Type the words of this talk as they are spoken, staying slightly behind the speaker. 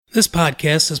This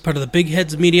podcast is part of the Big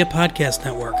Heads Media Podcast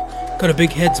Network. Go to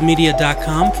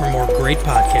bigheadsmedia.com for more great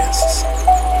podcasts.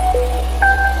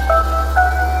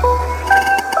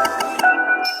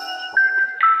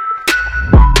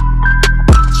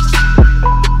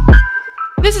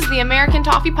 This is the American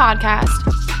Toffee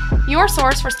Podcast, your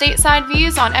source for stateside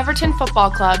views on Everton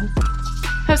Football Club.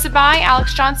 Hosted by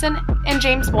Alex Johnson and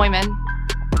James Boyman.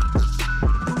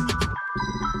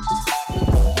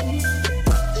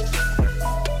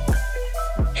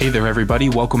 Hey there, everybody.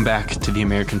 Welcome back to the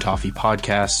American Toffee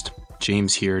Podcast.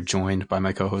 James here, joined by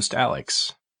my co-host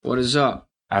Alex. What is up?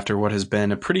 After what has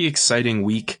been a pretty exciting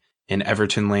week in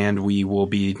Everton land, we will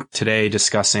be today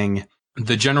discussing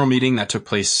the general meeting that took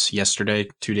place yesterday,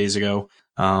 2 days ago.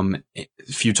 A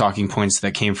few talking points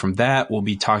that came from that. We'll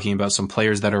be talking about some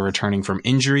players that are returning from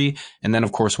injury. And then,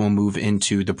 of course, we'll move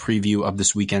into the preview of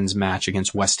this weekend's match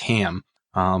against West Ham.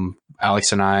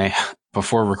 Alex and I,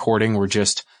 before recording, were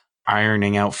just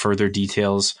ironing out further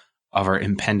details of our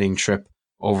impending trip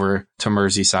over to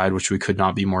Merseyside, which we could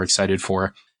not be more excited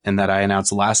for, and that I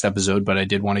announced last episode, but I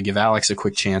did want to give Alex a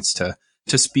quick chance to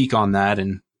speak on that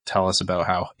and tell us about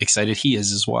how excited he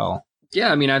is as well.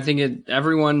 Yeah, I mean, I think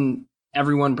everyone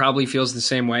probably feels the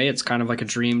same way. It's kind of like a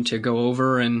dream to go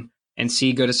over and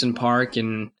see Goodison Park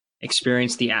and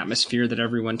experience the atmosphere that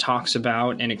everyone talks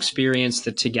about and experience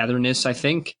the togetherness, I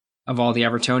think, of all the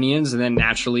Evertonians, and then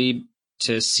naturally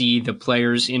to see the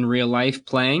players in real life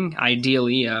playing,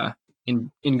 ideally in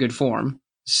good form.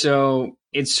 So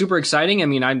it's super exciting. I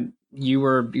mean, you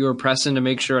were pressing to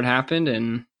make sure it happened,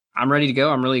 and I'm ready to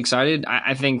go. I'm really excited.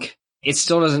 I think it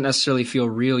still doesn't necessarily feel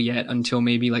real yet until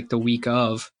maybe like the week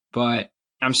of, but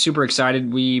I'm super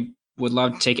excited. We would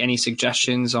love to take any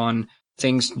suggestions on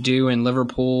things to do in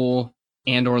Liverpool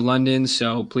and or London.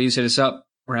 So please hit us up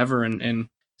wherever and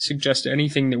suggest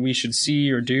anything that we should see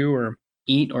or do or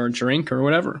eat or drink or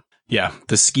whatever. Yeah,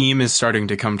 the scheme is starting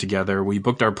to come together. We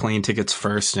booked our plane tickets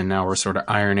first, and now we're sort of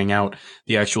ironing out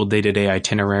the actual day-to-day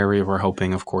itinerary. We're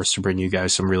hoping, of course, to bring you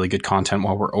guys some really good content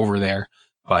while we're over there.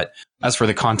 But as for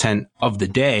the content of the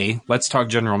day, let's talk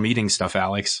general meeting stuff,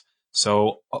 Alex.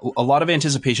 So a lot of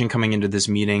anticipation coming into this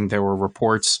meeting. There were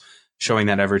reports showing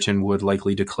that Everton would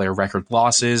likely declare record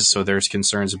losses. So there's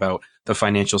concerns about the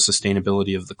financial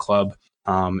sustainability of the club.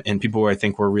 And people, I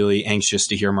think, were really anxious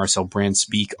to hear Marcel Brands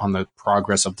speak on the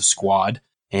progress of the squad.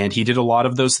 And he did a lot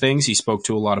of those things. He spoke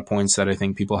to a lot of points that I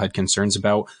think people had concerns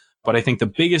about. But I think the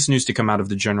biggest news to come out of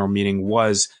the general meeting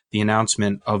was the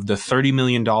announcement of the $30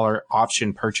 million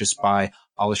option purchase by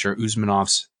Alisher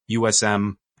Usmanov's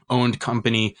USM-owned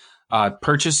company.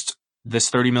 Purchased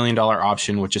this $30 million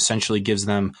option, which essentially gives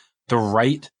them the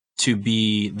right to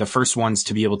be the first ones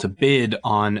to be able to bid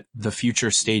on the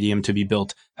future stadium to be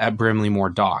built at Brimley Moor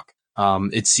Dock.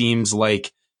 It seems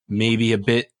like maybe a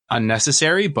bit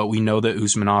unnecessary, but we know that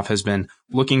Usmanov has been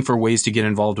looking for ways to get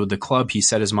involved with the club. He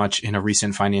said as much in a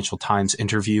recent Financial Times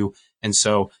interview. And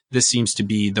so this seems to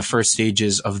be the first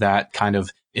stages of that kind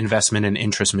of investment and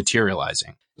interest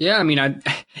materializing. Yeah, I mean,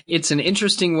 it's an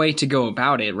interesting way to go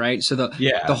about it, right? So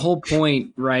the whole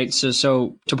point, right?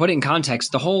 So to put it in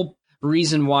context, the whole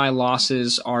reason why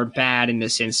losses are bad in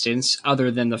this instance, other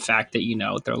than the fact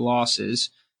that, they're losses,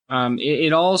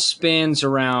 it all spins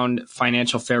around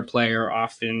financial fair play, or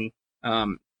often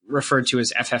referred to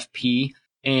as FFP.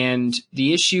 And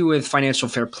the issue with financial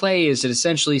fair play is it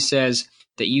essentially says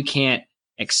that you can't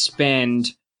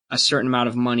expend a certain amount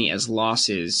of money as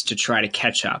losses to try to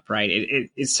catch up, right?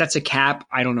 It sets a cap.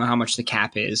 I don't know how much the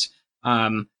cap is.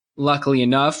 Luckily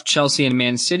enough, Chelsea and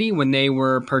Man City, when they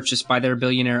were purchased by their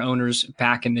billionaire owners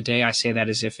back in the day, I say that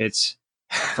as if it's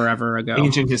forever ago.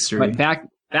 Ancient history. But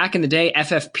back in the day,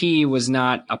 FFP was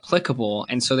not applicable,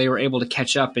 and so they were able to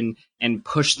catch up and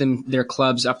push their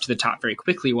clubs up to the top very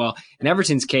quickly. Well, in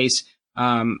Everton's case,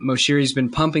 Moshiri's been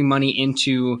pumping money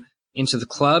into the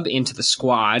club, into the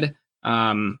squad.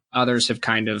 Others have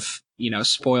kind of,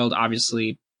 spoiled,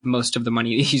 obviously, most of the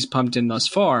money that he's pumped in thus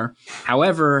far.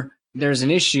 However, there's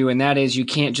an issue, and that is you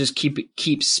can't just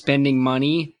keep spending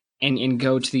money and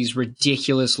go to these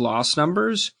ridiculous loss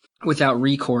numbers without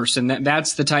recourse. And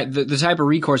that's the type of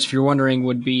recourse, if you're wondering,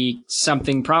 would be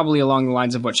something probably along the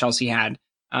lines of what Chelsea had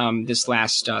this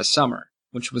last summer,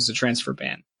 which was a transfer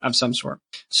ban of some sort.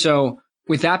 So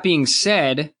with that being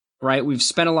said, right, we've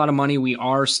spent a lot of money. We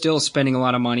are still spending a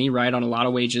lot of money, right, on a lot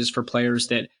of wages for players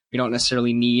that we don't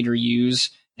necessarily need or use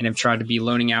and have tried to be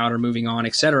loaning out or moving on,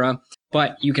 etc.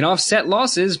 But you can offset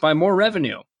losses by more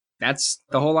revenue. That's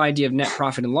the whole idea of net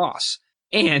profit and loss.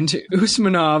 And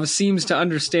Usmanov seems to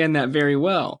understand that very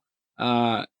well.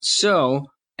 So,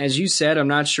 as you said, I'm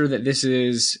not sure that this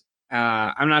is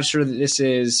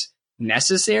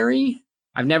necessary.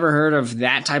 I've never heard of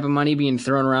that type of money being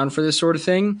thrown around for this sort of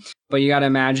thing. But you got to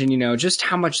imagine, just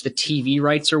how much the TV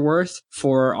rights are worth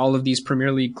for all of these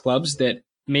Premier League clubs, that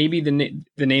maybe the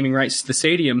naming rights to the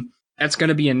stadium, that's going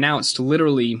to be announced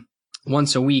literally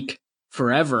once a week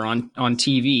forever on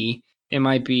TV. It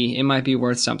might be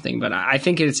worth something. But I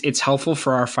think it's helpful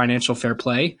for our financial fair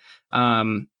play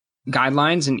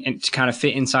guidelines and to kind of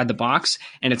fit inside the box.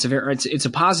 And it's a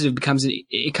positive because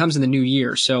it comes in the new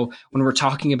year. So when we're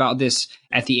talking about this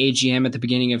at the AGM at the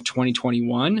beginning of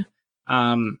 2021,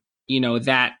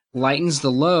 that lightens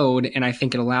the load, and I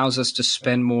think it allows us to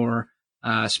spend more,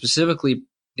 specifically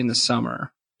in the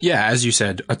summer. Yeah, as you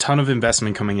said, a ton of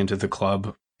investment coming into the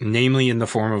club, namely in the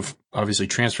form of obviously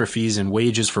transfer fees and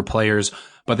wages for players.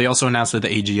 But they also announced at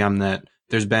the AGM that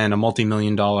there's been a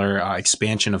multi-million-dollar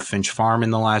expansion of Finch Farm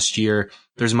in the last year.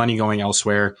 There's money going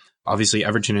elsewhere. Obviously,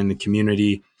 Everton in the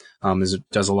community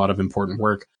does a lot of important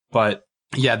work. But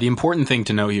yeah, the important thing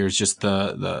to note here is just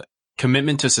the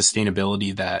commitment to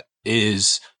sustainability that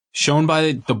is shown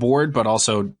by the board, but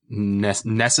also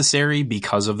necessary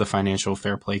because of the financial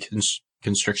fair play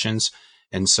constrictions.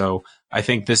 And so I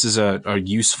think this is a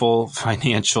useful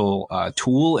financial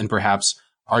tool, and perhaps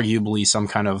arguably some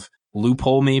kind of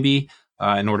loophole maybe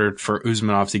in order for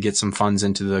Usmanov to get some funds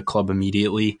into the club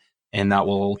immediately. And that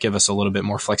will give us a little bit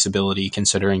more flexibility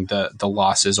considering the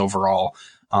losses overall.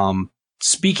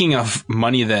 Speaking of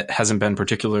money that hasn't been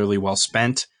particularly well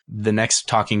spent, the next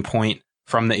talking point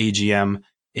from the AGM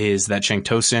is that Cenk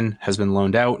Tosun has been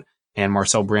loaned out, and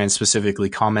Marcel Brands specifically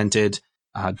commented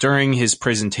during his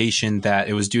presentation that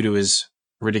it was due to his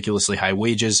ridiculously high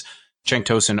wages. Cenk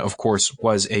Tosun, of course,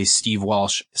 was a Steve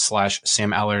Walsh /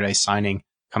 Sam Allardyce signing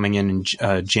coming in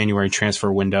January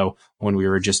transfer window when we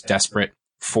were just desperate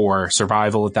for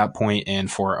survival at that point and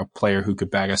for a player who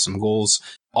could bag us some goals.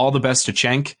 All the best to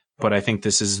Cenk, but I think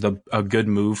this is a good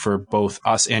move for both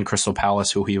us and Crystal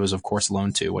Palace, who he was, of course,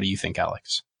 loaned to. What do you think,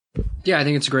 Alex? Yeah, I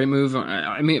think it's a great move.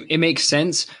 I mean, it makes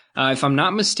sense. If I'm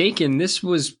not mistaken, this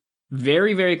was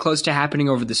very, very close to happening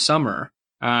over the summer.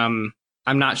 I'm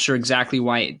not sure exactly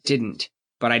why it didn't,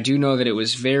 but I do know that it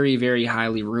was very, very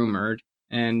highly rumored.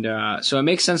 And so it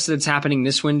makes sense that it's happening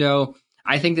this window.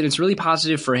 I think that it's really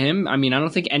positive for him. I mean, I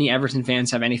don't think any Everton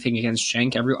fans have anything against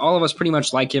Cenk. All of us pretty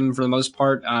much like him for the most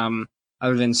part,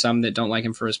 other than some that don't like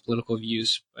him for his political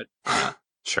views. But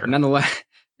sure, nonetheless,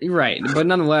 right. But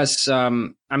nonetheless, I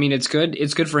mean, it's good.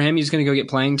 It's good for him. He's going to go get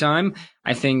playing time.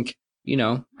 I think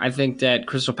that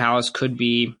Crystal Palace could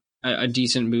be a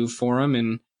decent move for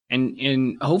him,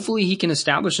 and hopefully he can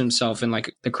establish himself in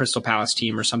like the Crystal Palace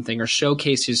team or something, or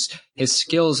showcase his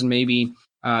skills and maybe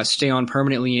stay on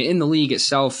permanently in the league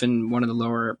itself in one of the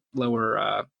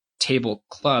lower table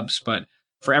clubs. But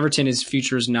for Everton, his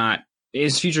future is not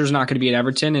going to be at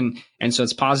Everton, and so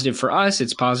it's positive for us.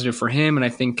 It's positive for him, and I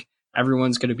think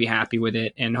everyone's going to be happy with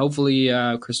it, and hopefully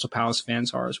Crystal Palace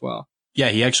fans are as well. Yeah,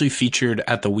 he actually featured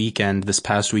at the weekend, this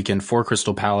past weekend, for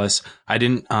Crystal Palace. I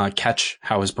didn't catch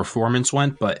how his performance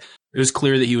went, but it was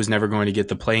clear that he was never going to get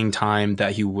the playing time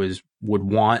that he would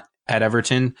want at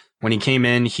Everton. When he came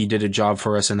in, he did a job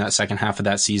for us in that second half of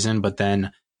that season, but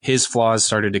then his flaws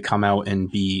started to come out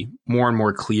and be more and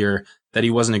more clear that he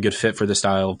wasn't a good fit for the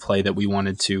style of play that we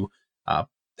wanted to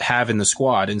have in the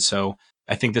squad. And so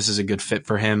I think this is a good fit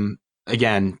for him.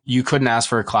 Again, you couldn't ask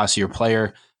for a classier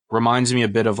player. Reminds me a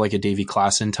bit of like a Davy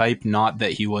Klaassen type. Not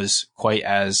that he was quite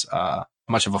as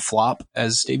much of a flop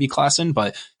as Davy Klaassen,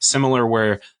 but similar,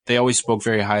 where they always spoke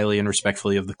very highly and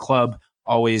respectfully of the club,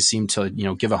 always seemed to,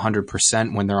 give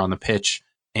 100% when they're on the pitch.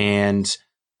 And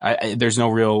there's no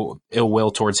real ill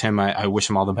will towards him. I wish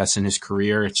him all the best in his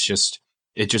career.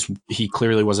 He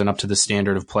clearly wasn't up to the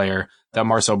standard of player that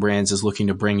Marcel Brands is looking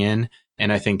to bring in.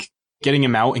 And I think getting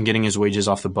him out and getting his wages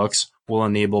off the books will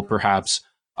enable perhaps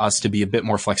us to be a bit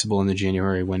more flexible in the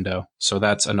January window. So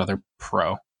that's another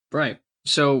pro. Right.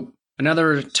 So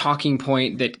another talking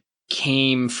point that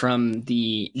came from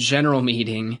the general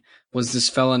meeting was this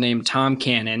fella named Tom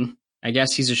Cannon. I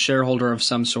guess he's a shareholder of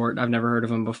some sort. I've never heard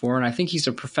of him before. And I think he's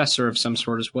a professor of some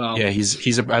sort as well. Yeah,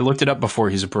 I looked it up before.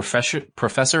 He's a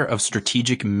professor of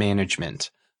strategic management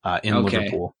in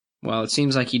Liverpool. Well, it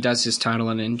seems like he does his title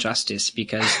an injustice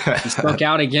because he spoke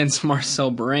out against Marcel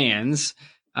Brands,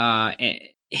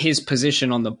 his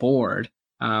position on the board.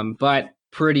 But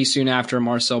pretty soon after,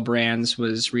 Marcel Brands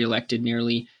was reelected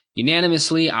nearly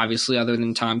unanimously, obviously, other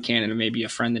than Tom Cannon and maybe a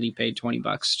friend that he paid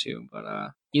 $20 to.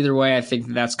 But either way, I think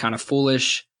that's kind of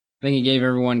foolish. I think he gave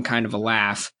everyone kind of a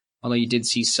laugh, although you did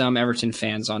see some Everton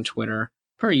fans on Twitter,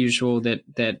 per usual,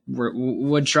 that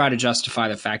would try to justify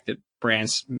the fact that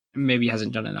Brands maybe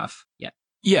hasn't done enough yet.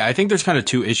 Yeah, I think there's kind of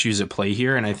two issues at play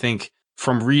here, and I think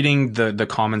from reading the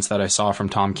comments that I saw from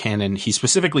Tom Cannon, he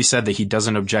specifically said that he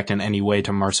doesn't object in any way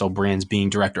to Marcel Brands being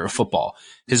director of football.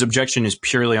 His objection is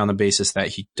purely on the basis that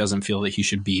he doesn't feel that he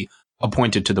should be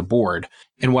appointed to the board.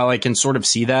 And while I can sort of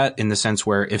see that in the sense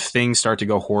where if things start to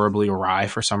go horribly awry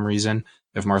for some reason,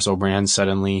 if Marcel Brands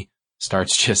suddenly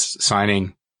starts just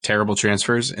signing terrible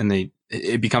transfers and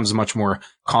it becomes much more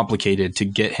complicated to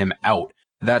get him out.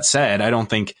 That said, I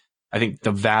think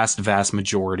the vast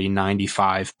majority,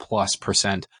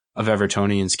 95+% of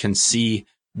Evertonians can see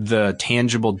the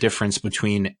tangible difference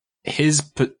between his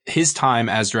time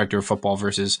as director of football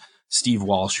versus Steve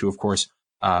Walsh, who of course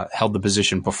held the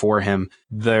position before him.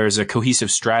 There's a cohesive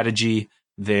strategy.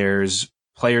 There's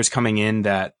players coming in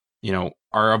that,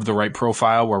 are of the right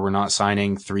profile where we're not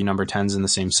signing 3 number 10s in the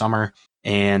same summer.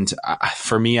 And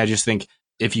for me, I just think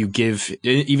if you give,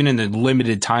 even in the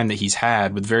limited time that he's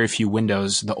had with very few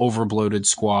windows, the overbloated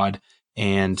squad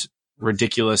and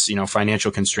ridiculous,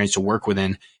 financial constraints to work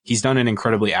within, he's done an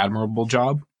incredibly admirable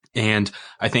job. And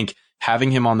I think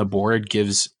having him on the board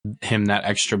gives him that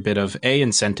extra bit of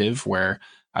incentive where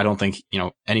I don't think,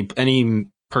 any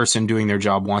person doing their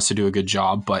job wants to do a good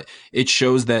job, but it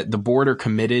shows that the board are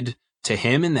committed to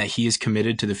him and that he is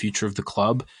committed to the future of the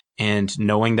club. And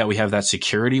knowing that we have that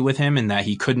security with him and that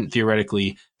he couldn't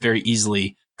theoretically very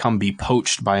easily come be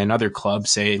poached by another club,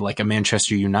 say like a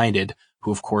Manchester United, who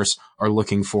of course are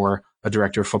looking for a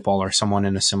director of football or someone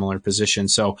in a similar position.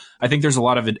 So I think there's a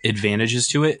lot of advantages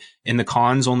to it. And the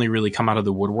cons only really come out of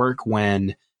the woodwork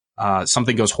when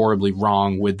something goes horribly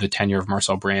wrong with the tenure of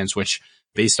Marcel Brands, which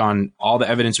based on all the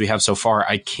evidence we have so far,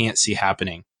 I can't see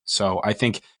happening. So I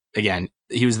think, again,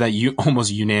 he was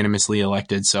almost unanimously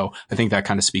elected. So I think that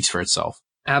kind of speaks for itself.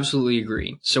 Absolutely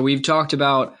agree. So we've talked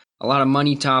about a lot of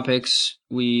money topics.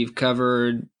 We've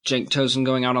covered Cenk Tosun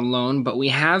going out on loan, but we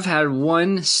have had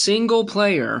one single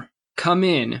player come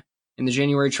in the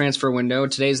January transfer window.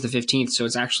 Today's the 15th, so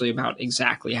it's actually about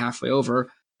exactly halfway over.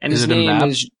 And his name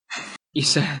is, you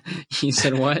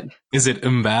said what? Is it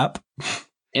Mbappe?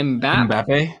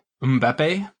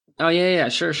 Mbappe? Oh, yeah,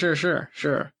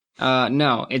 sure.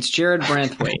 No, it's Jared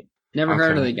Branthwaite. Never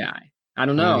heard of the guy. I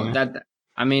don't know.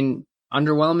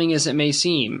 Underwhelming as it may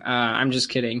seem. I'm just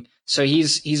kidding. So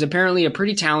he's apparently a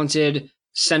pretty talented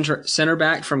center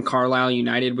back from Carlisle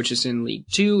United, which is in League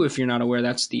 2. If you're not aware,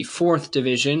 that's the 4th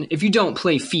division. If you don't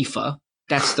play FIFA,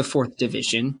 that's the 4th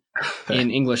division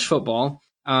in English football.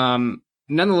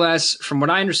 Nonetheless, from what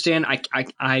I understand,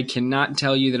 I cannot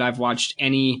tell you that I've watched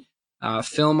any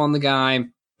film on the guy,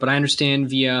 but I understand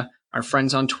via our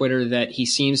friends on Twitter that he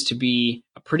seems to be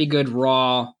a pretty good,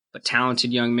 raw, but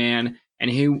talented young man, and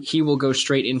he will go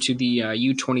straight into the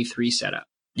U23 setup.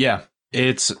 Yeah,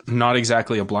 it's not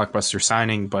exactly a blockbuster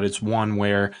signing, but it's one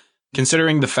where,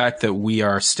 considering the fact that we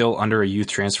are still under a youth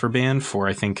transfer ban for,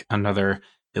 I think, another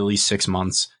at least 6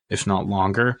 months, if not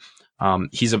longer, I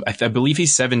believe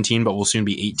he's 17, but will soon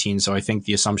be 18, so I think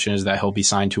the assumption is that he'll be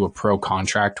signed to a pro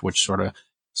contract, which sort of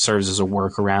serves as a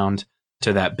workaround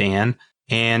to that ban.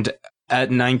 And at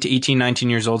 18, 19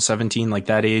 years old, 17, like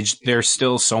that age, there's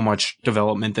still so much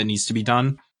development that needs to be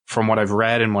done from what I've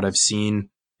read and what I've seen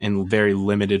in very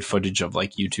limited footage of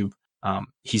like YouTube.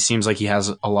 He seems like he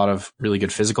has a lot of really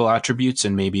good physical attributes,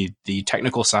 and maybe the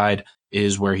technical side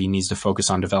is where he needs to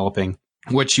focus on developing,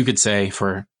 which you could say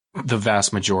for the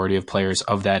vast majority of players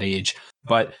of that age.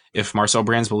 But if Marcel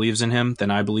Brands believes in him, then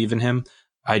I believe in him.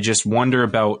 I just wonder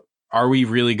about, are we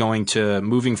really going to,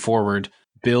 moving forward,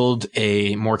 build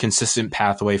a more consistent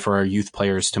pathway for our youth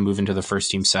players to move into the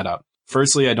first team setup?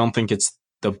 Firstly, I don't think it's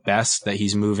the best that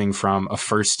he's moving from a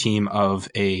first team of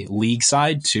a league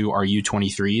side to our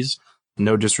U23s.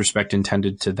 No disrespect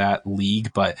intended to that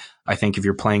league, but I think if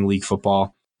you're playing league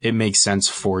football, it makes sense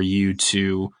for you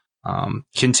to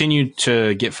continue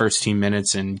to get first team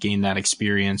minutes and gain that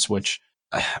experience, which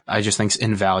I just think is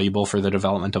invaluable for the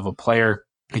development of a player.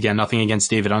 Again, nothing against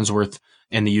David Unsworth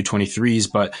and the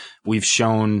U23s, but we've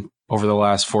shown over the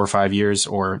last 4 or 5 years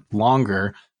or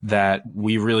longer that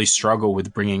we really struggle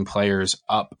with bringing players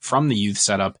up from the youth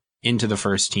setup into the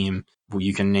first team.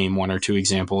 You can name 1 or 2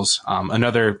 examples.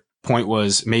 Another point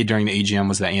was made during the AGM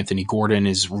was that Anthony Gordon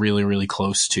is really, really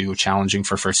close to challenging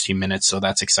for first team minutes. So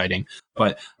that's exciting.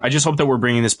 But I just hope that we're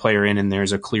bringing this player in and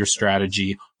there's a clear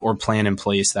strategy or plan in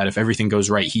place that if everything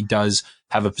goes right, he does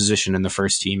have a position in the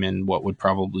first team in what would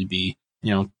probably be,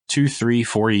 2, 3,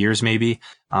 4 years maybe.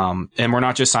 And we're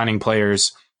not just signing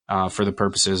players for the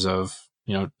purposes of,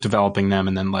 developing them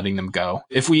and then letting them go.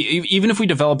 Even if we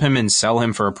develop him and sell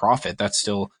him for a profit, that's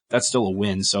still a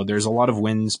win. So there's a lot of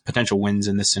potential wins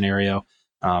in this scenario.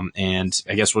 And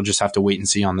I guess we'll just have to wait and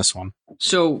see on this one.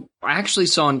 So I actually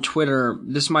saw on Twitter,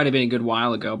 this might have been a good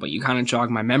while ago, but you kind of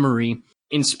jogged my memory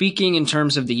in speaking in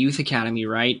terms of the youth academy,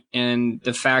 right? And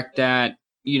the fact that,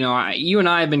 you and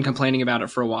I have been complaining about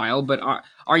it for a while, but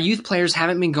our youth players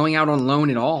haven't been going out on loan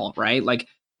at all, right? Like,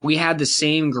 we had the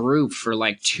same group for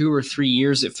like 2 or 3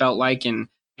 years, it felt like, and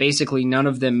basically none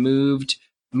of them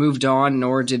moved on,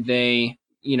 nor did they,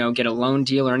 get a loan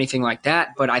deal or anything like that.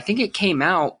 But I think it came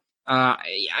out,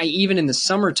 even in the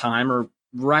summertime or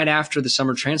right after the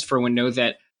summer transfer window,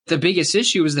 that the biggest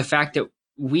issue was the fact that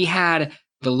we had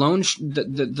the loan,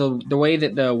 the way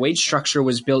that the wage structure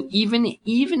was built,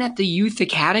 even at the youth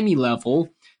academy level,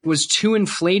 was too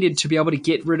inflated to be able to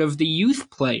get rid of the youth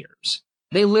players.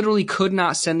 They literally could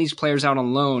not send these players out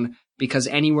on loan because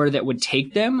anywhere that would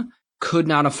take them could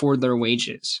not afford their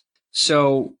wages.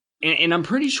 So, and I'm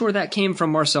pretty sure that came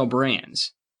from Marcel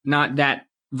Brands, not that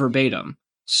verbatim.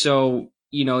 So,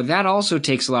 that also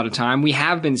takes a lot of time. We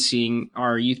have been seeing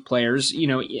our youth players,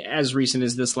 as recent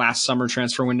as this last summer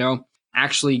transfer window,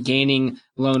 actually gaining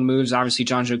loan moves. Obviously,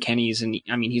 John Joe Kenny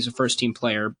he's a first team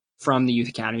player from the youth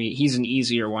academy. He's an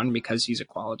easier one because he's a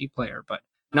quality player. But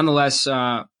nonetheless,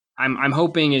 I'm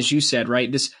hoping, as you said,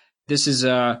 right,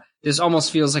 this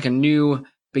almost feels like a new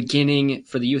beginning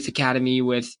for the youth academy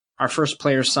with our first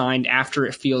player signed after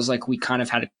it feels like we kind of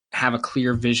had to have a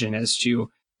clear vision as to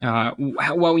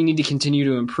what we need to continue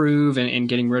to improve and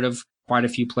getting rid of quite a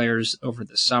few players over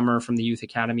the summer from the youth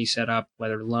academy setup,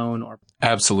 whether loan or...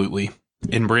 Absolutely.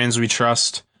 In Brands we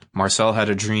trust. Marcel had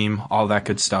a dream, all that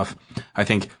good stuff. I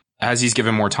think as he's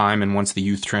given more time and once the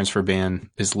youth transfer ban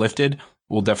is lifted,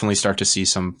 we'll definitely start to see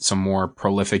some more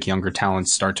prolific younger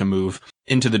talents start to move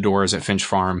into the doors at Finch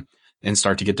Farm and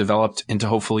start to get developed into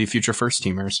hopefully future first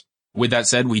teamers. With that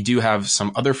said, we do have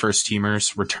some other first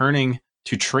teamers returning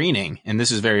to training, and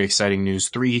this is very exciting news.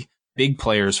 3 big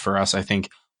players for us, I think,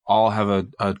 all have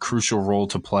a crucial role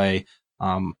to play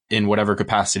in whatever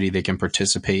capacity they can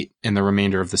participate in the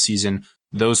remainder of the season.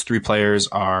 Those 3 players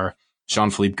are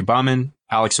Jean-Philippe Gbamin,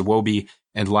 Alex Iwobi,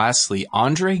 and lastly,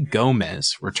 Andre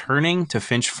Gomez, returning to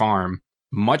Finch Farm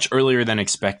much earlier than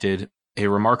expected. A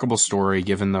remarkable story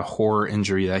given the horror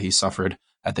injury that he suffered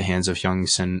at the hands of Hyung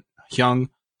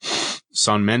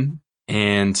Sun Min.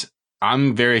 And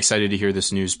I'm very excited to hear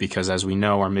this news because, as we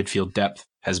know, our midfield depth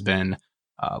has been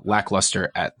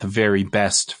lackluster at the very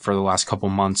best for the last couple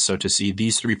months. So to see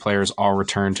these 3 players all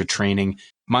return to training,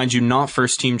 mind you, not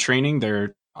first team training.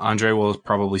 Andre will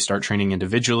probably start training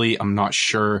individually. I'm not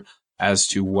sure as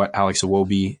to what Alex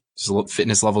Iwobi's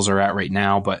fitness levels are at right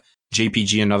now, but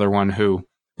JPG, another one who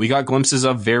we got glimpses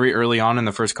of very early on in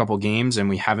the first couple games, and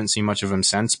we haven't seen much of him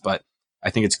since, but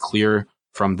I think it's clear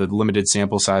from the limited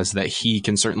sample size that he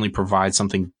can certainly provide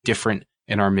something different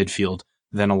in our midfield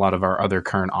than a lot of our other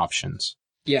current options.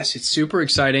 Yes, it's super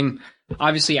exciting.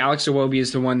 Obviously, Alex Iwobi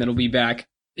is the one that'll be back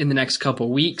in the next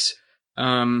couple weeks.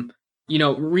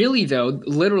 Really though,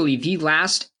 literally the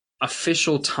last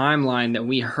official timeline that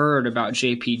we heard about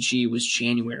JPG was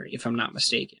January, if I'm not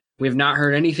mistaken. We have not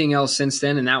heard anything else since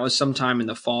then, and that was sometime in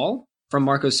the fall from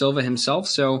Marco Silva himself.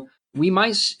 So we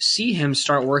might see him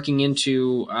start working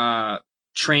into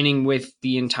training with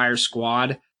the entire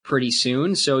squad pretty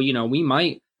soon. So,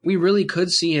 we really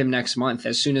could see him next month,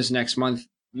 as soon as next month,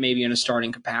 maybe in a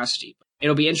starting capacity.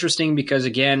 It'll be interesting because,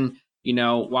 again,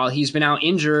 while he's been out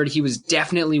injured, he was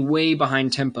definitely way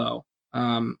behind tempo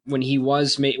when he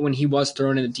was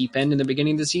thrown in the deep end in the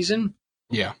beginning of the season.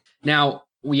 Yeah. Now,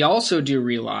 we also do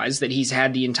realize that he's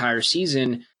had the entire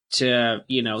season to,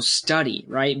 study,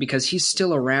 right? Because he's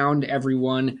still around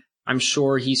everyone. I'm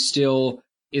sure he still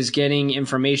is getting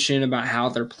information about how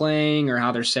they're playing or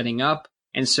how they're setting up.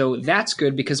 And so that's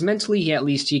good because mentally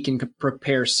he can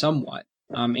prepare somewhat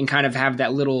and kind of have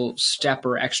that little step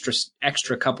or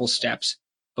extra couple steps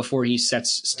before he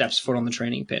steps foot on the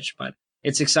training pitch. But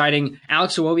it's exciting.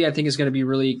 Alex Iwobi, I think, is going to be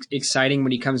really exciting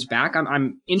when he comes back.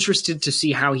 I'm interested to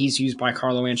see how he's used by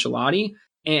Carlo Ancelotti.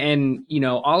 And,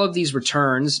 all of these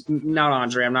returns, not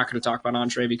Andre. I'm not going to talk about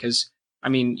Andre because,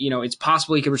 it's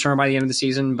possible he could return by the end of the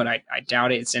season, but I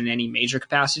doubt it's in any major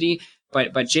capacity.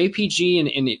 But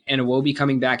JPG and Iwobi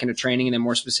coming back into training, and then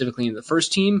more specifically in the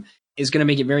first team, is going to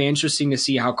make it very interesting to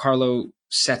see how Carlo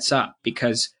sets up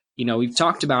because, we've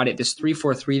talked about it. This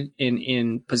 3-4-3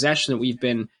 in possession that we've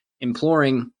been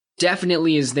imploring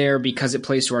definitely is there because it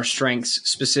plays to our strengths,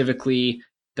 specifically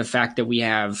the fact that we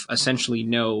have essentially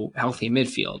no healthy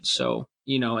midfield. So,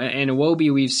 and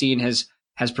Iwobi we've seen has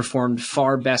performed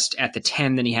far best at the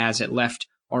 10 than he has at left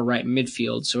or right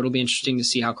midfield. So it'll be interesting to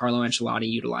see how Carlo Ancelotti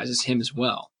utilizes him as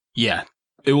well. Yeah.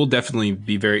 It will definitely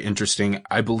be very interesting.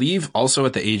 I believe also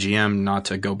at the AGM, not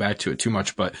to go back to it too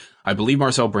much, but I believe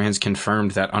Marcel Brands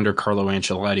confirmed that under Carlo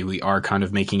Ancelotti, we are kind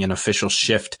of making an official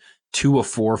shift to a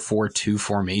 4-4-2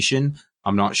 formation.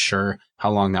 I'm not sure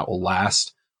how long that will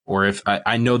last, or if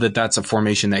I know that that's a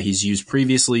formation that he's used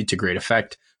previously to great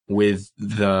effect with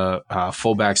the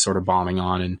fullback sort of bombing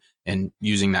on and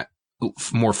using that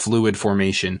more fluid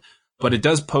formation. But it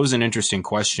does pose an interesting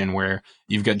question where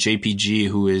you've got JPG,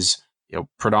 who is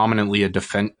predominantly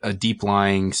a deep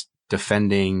lying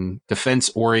defense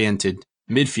oriented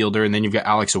midfielder. And then you've got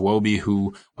Alex Iwobi,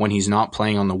 who, when he's not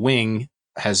playing on the wing,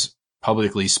 has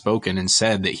publicly spoken and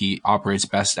said that he operates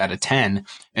best at a 10.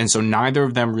 And so neither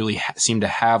of them really seem to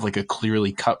have like a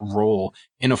clearly cut role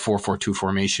in a 4-4-2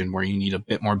 formation where you need a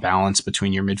bit more balance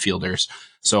between your midfielders.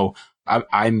 So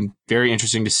I'm very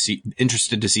interested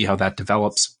to see how that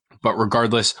develops. But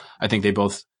regardless, I think they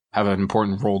both have an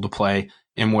important role to play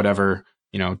in whatever,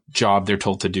 job they're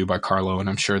told to do by Carlo. And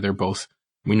I'm sure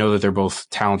we know that they're both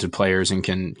talented players and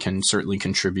can certainly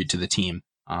contribute to the team.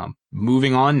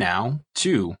 Moving on now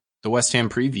to the West Ham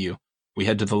preview. We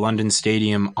head to the London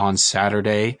Stadium on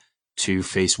Saturday to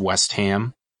face West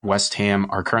Ham. West Ham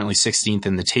are currently 16th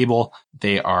in the table.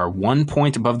 They are 1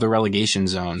 point above the relegation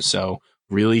zone. So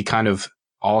really kind of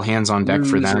all hands on deck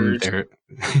for them.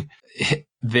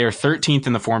 They're 13th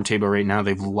in the form table right now.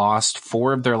 They've lost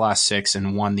 4 of their last 6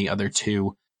 and won the other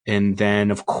 2. And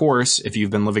then, of course, if you've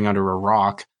been living under a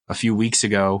rock, a few weeks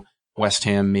ago, West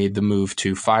Ham made the move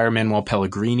to fire Manuel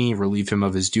Pellegrini, relieve him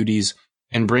of his duties,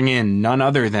 and bring in none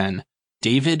other than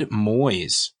David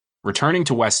Moyes, returning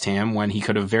to West Ham when he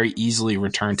could have very easily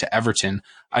returned to Everton.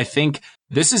 I think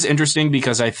this is interesting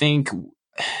because I think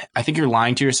you're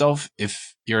lying to yourself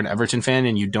if you're an Everton fan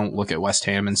and you don't look at West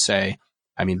Ham and say,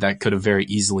 that could have very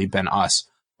easily been us,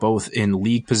 both in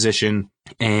league position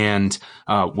and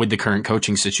with the current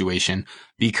coaching situation.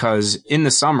 Because in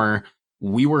the summer,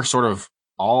 we were sort of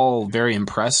all very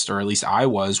impressed, or at least I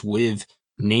was, with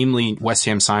namely West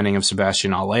Ham signing of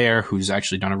Sebastian Haller, who's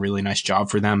actually done a really nice job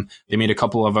for them. They made a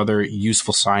couple of other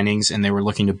useful signings, and they were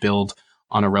looking to build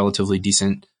on a relatively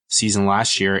decent season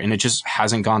last year, and it just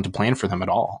hasn't gone to plan for them at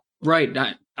all. Right.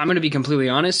 I'm going to be completely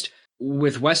honest.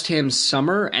 With West Ham's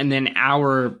summer and then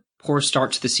our poor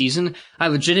start to the season, I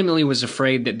legitimately was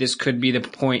afraid that this could be the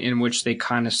point in which they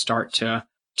kind of start to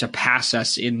pass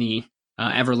us in the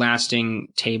everlasting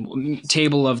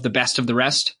table of the best of the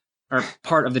rest, or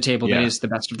part of the table that is the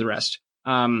best of the rest.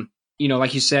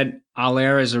 Like you said,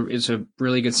 Haller is a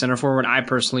really good center forward. I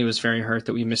personally was very hurt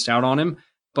that we missed out on him,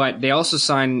 but they also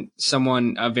signed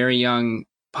a very young,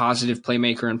 positive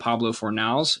playmaker in Pablo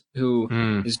Fornals, who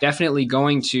is definitely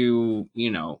going to,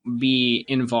 be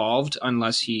involved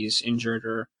unless he's injured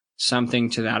or something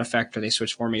to that effect, or they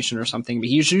switch formation or something. But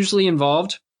he's usually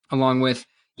involved, along with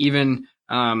even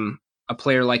a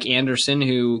player like Anderson,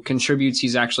 who contributes.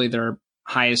 He's actually their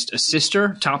highest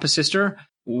top assister,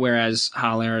 whereas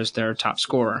Haller is their top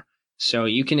scorer. So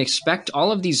you can expect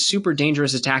all of these super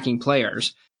dangerous attacking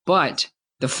players, but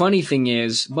the funny thing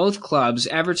is, both clubs,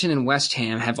 Everton and West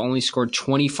Ham, have only scored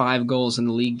 25 goals in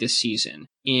the league this season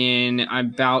in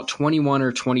about 21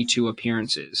 or 22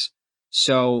 appearances.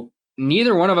 So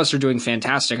neither one of us are doing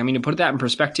fantastic. To put that in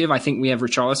perspective, I think we have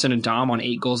Richarlison and Dom on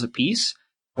 8 goals apiece,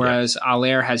 whereas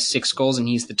Haller has 6 goals and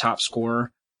he's the top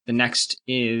scorer. The next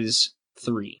is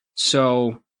 3.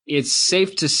 So it's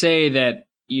safe to say that,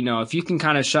 if you can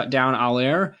kind of shut down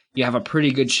Haller, you have a pretty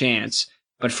good chance.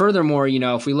 But furthermore,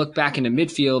 if we look back into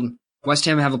midfield, West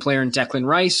Ham have a player in Declan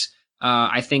Rice.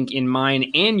 I think in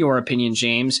mine and your opinion,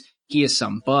 James, he is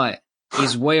some butt.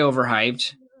 He's way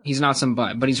overhyped. He's not some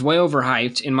butt, but he's way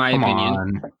overhyped in my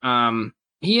opinion.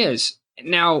 He is.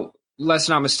 Now, let's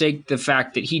not mistake the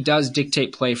fact that he does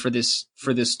dictate play for this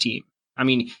team.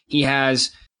 He has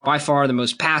by far the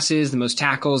most passes, the most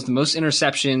tackles, the most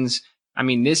interceptions.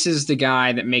 This is the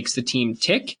guy that makes the team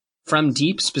tick from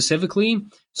deep specifically.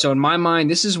 So in my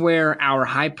mind, this is where our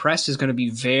high press is going to be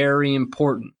very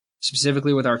important,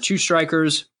 specifically with our 2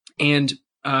 strikers and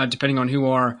depending on who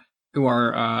our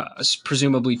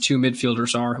presumably 2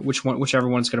 midfielders are, whichever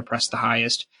one's going to press the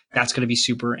highest, that's going to be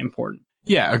super important.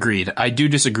 Yeah, agreed. I do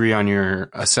disagree on your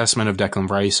assessment of Declan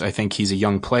Rice. I think he's a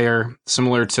young player,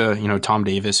 similar to, Tom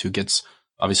Davis, who gets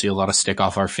obviously a lot of stick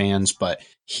off our fans, but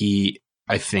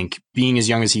I think being as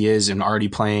young as he is and already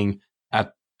playing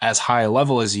at as high a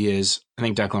level as he is, I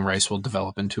think Declan Rice will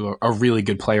develop into a really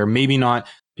good player. Maybe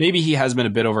he has been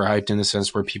a bit overhyped in the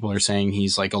sense where people are saying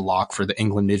he's like a lock for the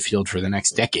England midfield for the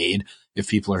next decade, if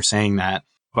people are saying that.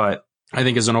 But I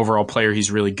think as an overall player, he's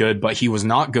really good, but he was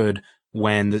not good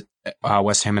when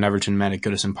West Ham and Everton met at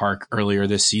Goodison Park earlier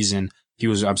this season. he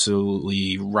was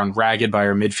absolutely run ragged by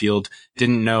our midfield,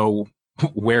 didn't know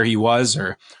where he was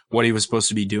or what he was supposed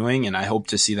to be doing, and I hope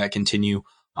to see that continue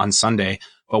on Sunday.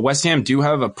 But West Ham do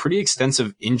have a pretty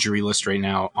extensive injury list right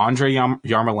now. Andrei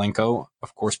Yarmolenko,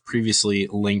 of course, previously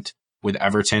linked with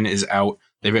Everton, is out.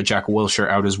 They've got Jack Wilshere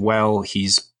out as well.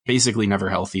 He's basically never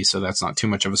healthy, so that's not too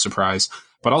much of a surprise.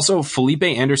 But also Felipe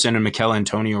Anderson and Mikel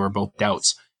Antonio are both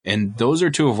doubts. And those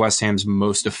are two of West Ham's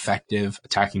most effective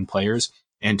attacking players.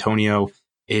 Antonio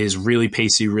is really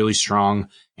pacey, really strong,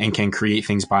 and can create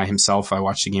things by himself. I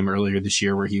watched a game earlier this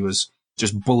year where he was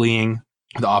just bullying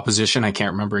the opposition. I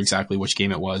can't remember exactly which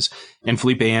game it was. And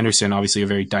Felipe Anderson, obviously a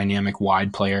very dynamic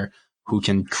wide player who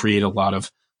can create a lot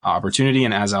of opportunity.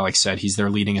 And as Alex said, he's their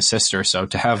leading assister. So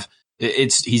to have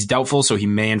he's doubtful, so he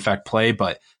may in fact play,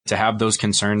 but to have those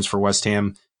concerns for West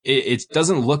Ham, it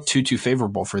doesn't look too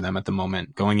favorable for them at the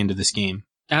moment going into this game.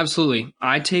 Absolutely.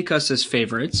 I take us as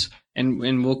favorites,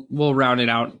 and we'll round it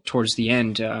out towards the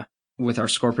end with our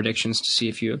score predictions to see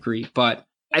if you agree. But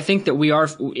I think that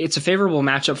it's a favorable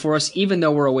matchup for us, even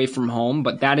though we're away from home,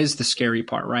 but that is the scary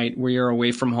part, right? We are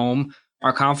away from home.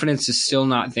 Our confidence is still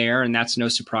not there, and that's no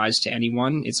surprise to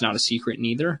anyone. It's not a secret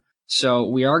neither. So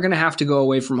we are going to have to go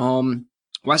away from home.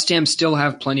 West Ham still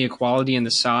have plenty of quality in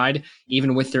the side,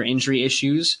 even with their injury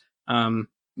issues,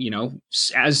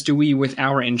 as do we with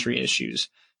our injury issues.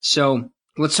 So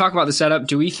let's talk about the setup.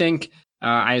 Do we think,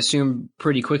 I assume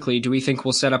pretty quickly, do we think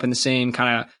we'll set up in the same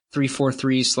kind of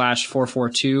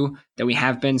 3-4-3/4-4-2 that we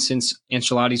have been since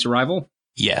Ancelotti's arrival?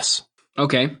 Yes.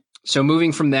 Okay. So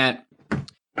moving from that,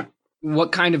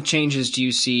 what kind of changes do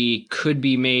you see could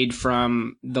be made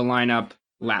from the lineup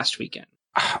last weekend?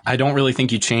 I don't really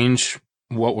think you change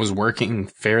what was working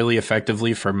fairly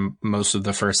effectively for most of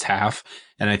the first half.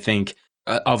 And I think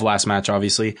of last match,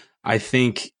 obviously, I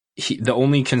think the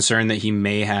only concern that he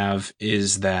may have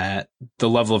is that the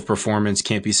level of performance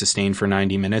can't be sustained for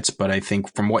 90 minutes. But I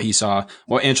think from what he saw,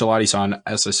 what Ancelotti saw and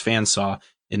SS fans saw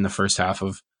in the first half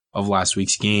of last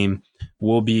week's game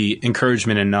will be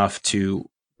encouragement enough to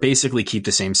basically keep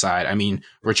the same side. I mean,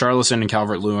 Richarlison and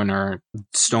Calvert-Lewin are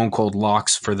stone cold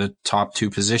locks for the top two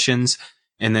positions.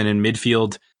 And then in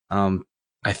midfield,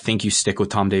 I think you stick with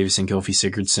Tom Davies and Gylfi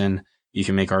Sigurdsson. You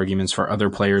can make arguments for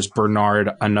other players. Bernard,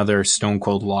 another stone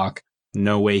cold lock.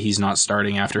 No way he's not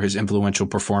starting after his influential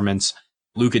performance.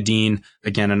 Luca Dean,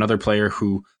 again, another player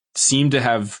who seemed to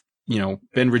have,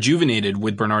 been rejuvenated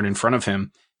with Bernard in front of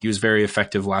him. He was very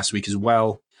effective last week as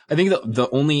well. I think the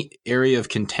only area of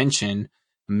contention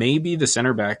may be the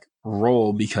center back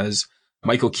role, because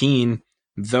Michael Keane,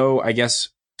 though I guess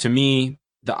to me,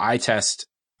 the eye test,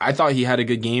 I thought he had a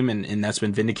good game, and that's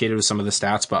been vindicated with some of the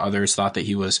stats, but others thought that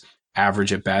he was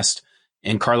average at best.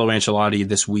 And Carlo Ancelotti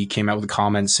this week came out with a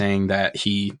comment saying that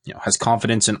he has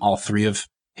confidence in all three of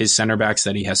his center backs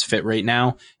that he has fit right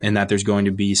now, and that there's going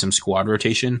to be some squad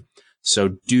rotation.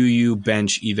 So do you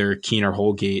bench either Keane or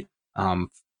Holgate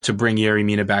to bring Yerry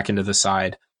Mina back into the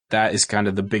side? That is kind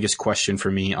of the biggest question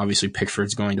for me. Obviously,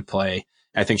 Pickford's going to play.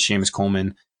 I think Seamus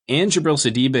Coleman and Jabril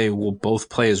Sidibe will both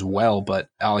play as well. But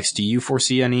Alex, do you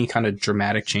foresee any kind of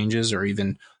dramatic changes or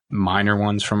even minor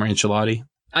ones from Ancelotti?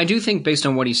 I do think, based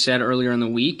on what he said earlier in the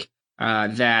week,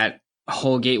 that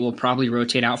Holgate will probably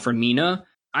rotate out for Mina.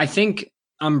 I think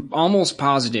I'm almost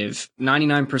positive,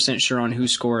 99% sure on who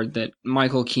scored, that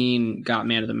Michael Keane got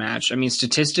man of the match. I mean,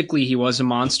 statistically, he was a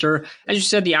monster. As you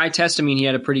said, the eye test, he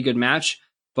had a pretty good match.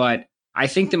 But I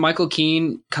think that Michael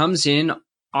Keane comes in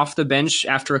off the bench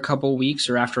after a couple of weeks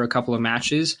or after a couple of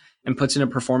matches and puts in a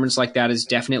performance like that is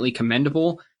definitely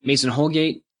commendable. Mason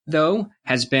Holgate, though,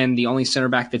 has been the only center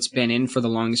back that's been in for the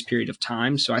longest period of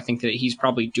time. So I think that he's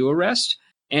probably due a rest.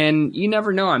 And you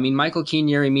never know. Michael Keane,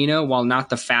 Yerry Mina, while not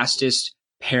the fastest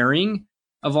pairing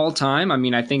of all time,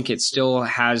 I think it still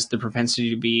has the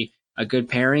propensity to be a good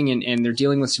pairing, and they're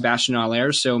dealing with Sebastian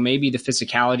Haller, so maybe the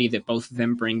physicality that both of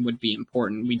them bring would be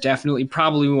important. We definitely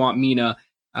probably want Mina,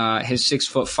 his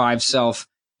 6'5" self,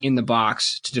 in the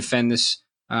box to defend this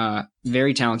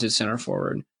very talented center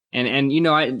forward.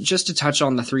 And just to touch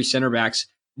on the three center backs,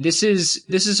 this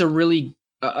is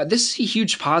a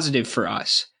huge positive for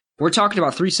us. We're talking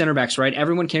about three center backs, right?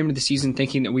 Everyone came into the season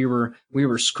thinking that we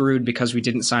were screwed because we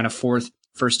didn't sign a fourth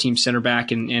first-team center back,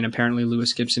 and apparently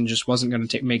Lewis Gibson just wasn't going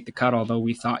to make the cut, although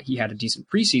we thought he had a decent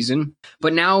preseason.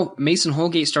 But now Mason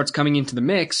Holgate starts coming into the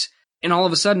mix, and all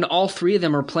of a sudden, all three of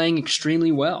them are playing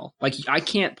extremely well. I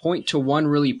can't point to one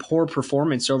really poor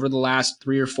performance over the last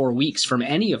 3 or 4 weeks from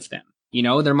any of them.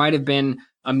 There might have been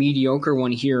a mediocre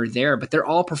one here or there, but they're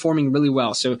all performing really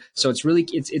well. So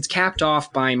it's capped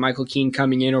off by Michael Keane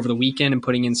coming in over the weekend and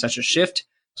putting in such a shift.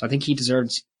 So I think he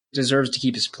deserves to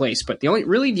keep his place. But the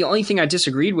only thing I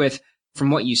disagreed with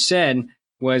from what you said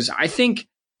was I think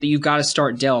that you've got to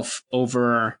start Delph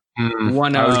over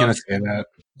one I was of going to say that.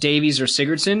 Davies or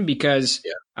Sigurdsson because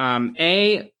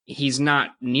he's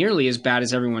not nearly as bad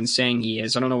as everyone's saying he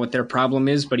is. I don't know what their problem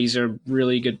is, but he's a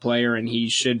really good player and he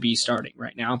should be starting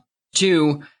right now.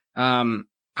 2,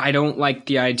 I don't like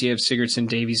the idea of Sigurdsson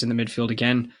Davies in the midfield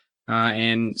again.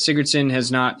 And Sigurdsson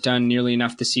has not done nearly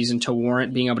enough this season to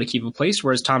warrant being able to keep a place,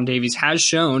 whereas Tom Davies has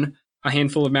shown a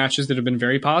handful of matches that have been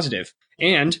very positive.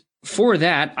 And for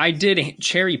that, I did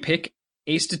cherry pick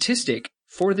a statistic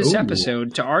for this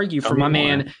episode to argue for my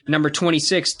man, number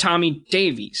 26, Tommy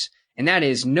Davies. And that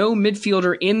is no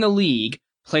midfielder in the league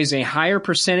plays a higher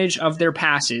percentage of their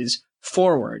passes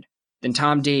forward than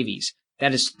Tom Davies.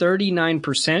 That is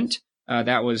 39%.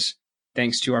 That was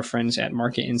thanks to our friends at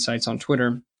Market Insights on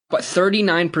Twitter. But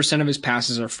 39% of his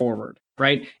passes are forward,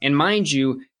 right? And mind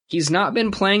you, he's not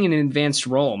been playing in an advanced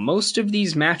role. Most of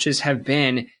these matches have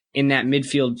been in that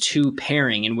midfield 2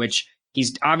 pairing, in which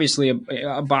he's obviously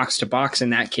a box-to-box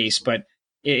in that case, but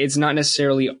it's not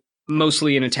necessarily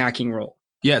mostly an attacking role.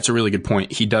 Yeah, it's a really good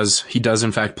point. He does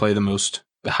in fact play the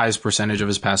highest percentage of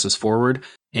his passes forward,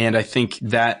 and I think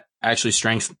that actually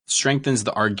strengthens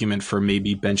the argument for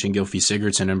maybe benching Gylfi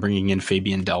Sigurdsson and bringing in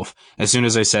Fabian Delph. As soon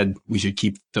as I said we should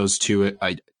keep those two,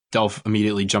 Delph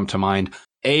immediately jumped to mind.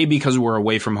 A, because we're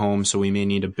away from home, so we may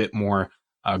need a bit more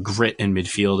grit in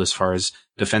midfield as far as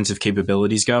defensive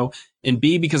capabilities go. And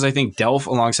B, because I think Delph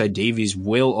alongside Davies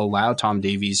will allow Tom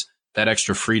Davies that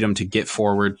extra freedom to get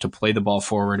forward, to play the ball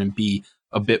forward and be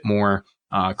a bit more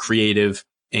creative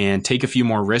and take a few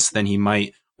more risks than he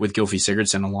might with Gylfi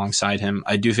Sigurdsson alongside him.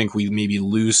 I do think we maybe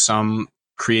lose some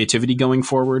creativity going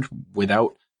forward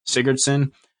without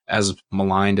Sigurdsson, as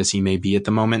maligned as he may be at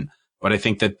the moment. But I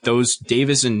think that those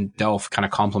Davies and Delph kind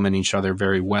of complement each other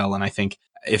very well. And I think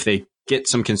if they get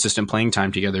some consistent playing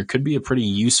time together, it could be a pretty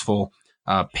useful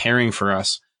pairing for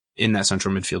us in that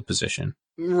central midfield position.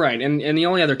 Right. And the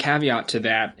only other caveat to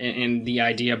that and the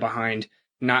idea behind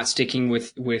not sticking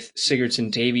with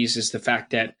Sigurdsson Davies is the fact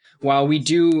that while we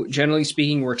do, generally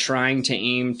speaking, we're trying to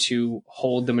aim to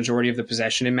hold the majority of the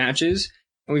possession in matches,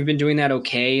 and we've been doing that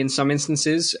okay in some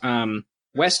instances.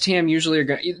 West Ham usually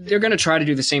they're going to try to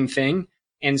do the same thing.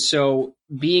 And so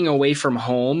being away from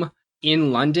home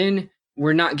in London,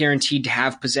 we're not guaranteed to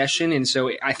have possession. And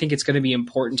so I think it's going to be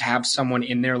important to have someone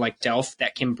in there like Delph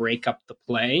that can break up the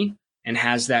play and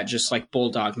has that just like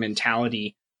bulldog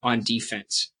mentality on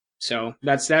defense. So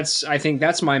I think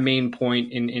that's my main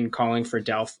point in calling for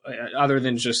Delph, other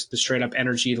than just the straight up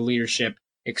energy, the leadership,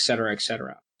 et cetera, et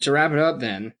cetera. To wrap it up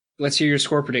then, let's hear your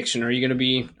score prediction. Are you going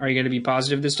to be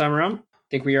positive this time around?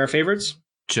 Think we are favorites?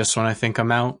 Just when I think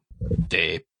I'm out,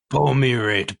 they pull me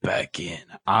right back in.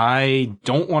 I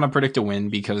don't want to predict a win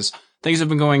because things have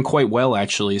been going quite well,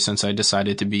 actually, since I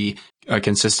decided to be a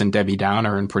consistent Debbie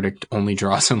Downer and predict only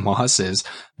draws and losses.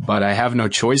 But I have no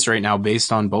choice right now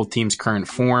based on both teams' current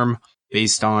form,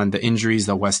 based on the injuries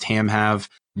that West Ham have.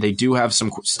 They do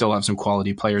still have some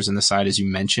quality players in the side, as you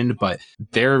mentioned, but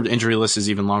their injury list is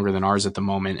even longer than ours at the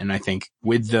moment. And I think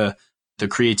with the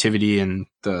creativity and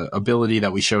the ability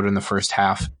that we showed in the first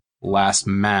half last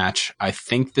match, I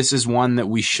think this is one that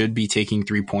we should be taking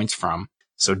 3 points from.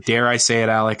 So dare I say it,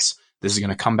 Alex, this is going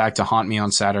to come back to haunt me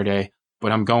on Saturday,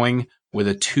 but I'm going with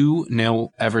a 2-0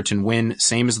 Everton win,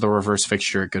 same as the reverse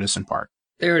fixture at Goodison Park.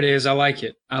 There it is. I like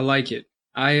it.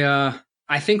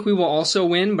 I think we will also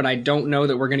win, but I don't know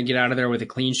that we're going to get out of there with a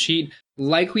clean sheet.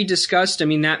 Like we discussed, I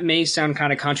mean, that may sound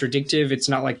kind of contradictive. It's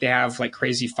not like they have like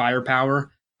crazy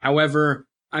firepower. However,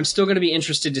 I'm still going to be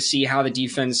interested to see how the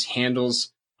defense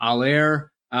handles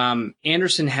Haller.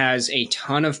 Anderson has a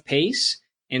ton of pace.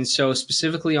 And so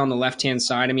specifically on the left-hand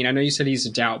side, I mean, I know you said he's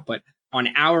a doubt, but on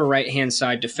our right-hand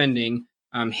side defending,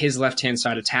 his left-hand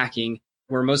side attacking,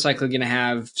 we're most likely going to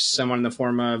have someone in the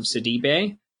form of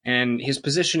Sidibe, and his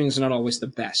positioning is not always the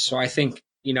best. So I think,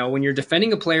 when you're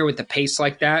defending a player with the pace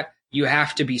like that, you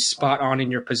have to be spot on in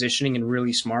your positioning and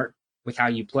really smart with how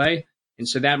you play. And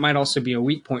so that might also be a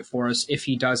weak point for us if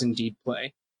he does indeed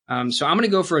play. So I'm going to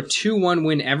go for a 2-1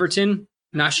 win Everton.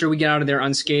 Not sure we get out of there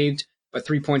unscathed, but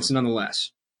 3 points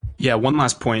nonetheless. Yeah, one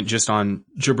last point just on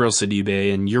Djibril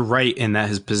Sidibe, and you're right in that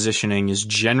his positioning is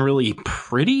generally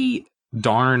pretty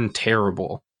darn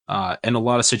terrible in a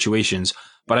lot of situations.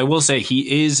 But I will say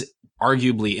he is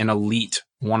arguably an elite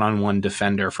one-on-one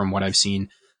defender from what I've seen.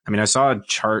 I mean, I saw a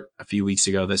chart a few weeks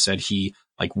ago that said he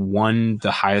won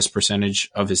the highest percentage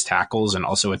of his tackles and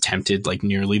also attempted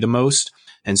nearly the most.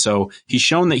 And so he's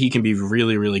shown that he can be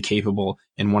really, really capable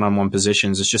in one-on-one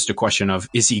positions. It's just a question of,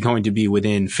 is he going to be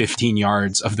within 15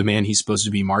 yards of the man he's supposed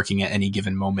to be marking at any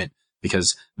given moment?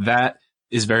 Because that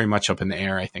is very much up in the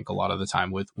air, I think, a lot of the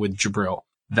time with Jabril.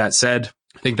 That said,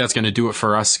 I think that's going to do it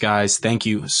for us, guys. Thank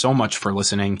you so much for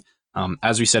listening.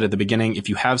 As we said at the beginning, if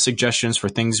you have suggestions for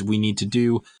things we need to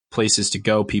do, places to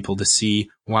go, people to see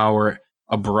while we're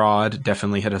abroad,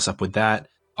 definitely hit us up with that.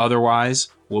 Otherwise,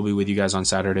 we'll be with you guys on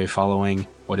Saturday following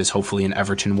what is hopefully an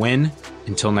Everton win.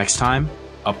 Until next time,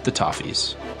 up the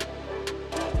Toffees.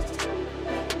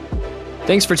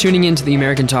 Thanks for tuning in to the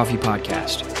American Toffee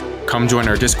Podcast. Come join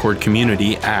our Discord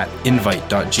community at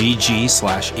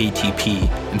invite.gg/ATP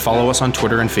and follow us on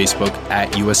Twitter and Facebook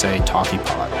at USA Toffee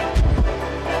Pod.